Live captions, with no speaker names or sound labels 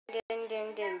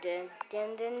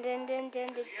Dun, dun, dun, dun, dun,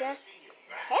 dun, dun.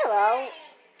 Hello.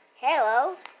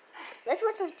 Hello. Let's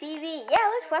watch some TV. Yeah,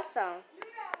 let's watch some.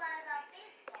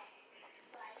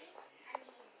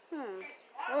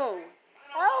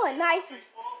 Oh, a nice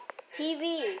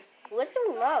TV. What's the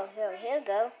remote? Here we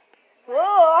go.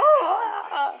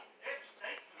 Whoa!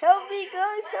 Help me,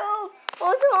 guys, help!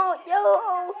 Oh no,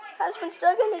 Yellow has been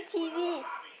stuck in the TV.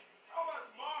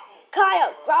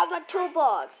 Kyle, grab the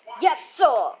toolbox. Yes,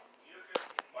 sir.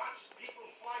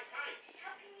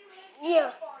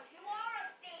 Yeah.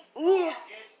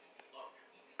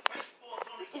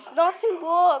 It's nothing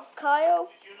wrong, Kyle.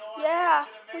 Yeah,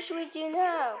 what should we do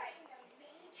now?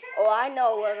 Oh, I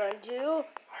know what we're gonna do.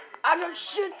 I'm gonna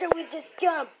shoot them with this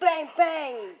gun. Bang,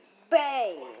 bang,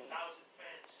 bang.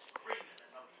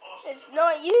 It's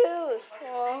not you.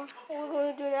 Oh, what are we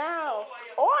gonna do now?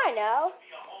 Oh, I know.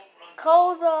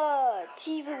 Call the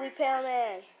TV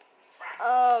Repairman.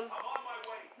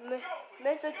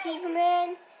 Mr. TV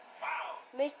Man.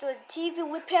 Mr. TV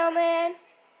Repairman.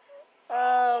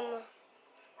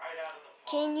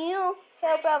 Can you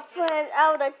help our friend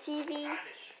out of the TV?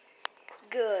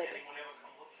 Good.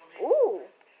 Ooh.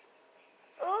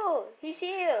 Oh, he's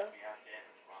here.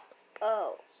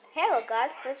 Oh. Hello,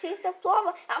 guys. This is the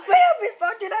plumber. I'm going to be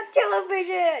starting on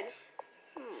television.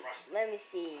 Let me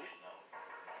see.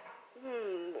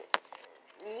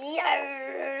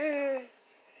 Yeah.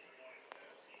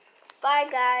 Bye,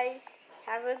 guys.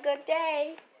 Have a good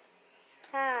day.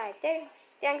 Hi.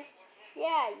 Thanks.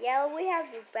 Yeah, we have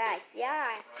you back.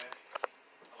 Yeah.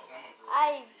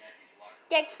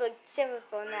 Thanks for saving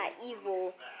from that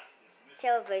evil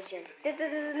television.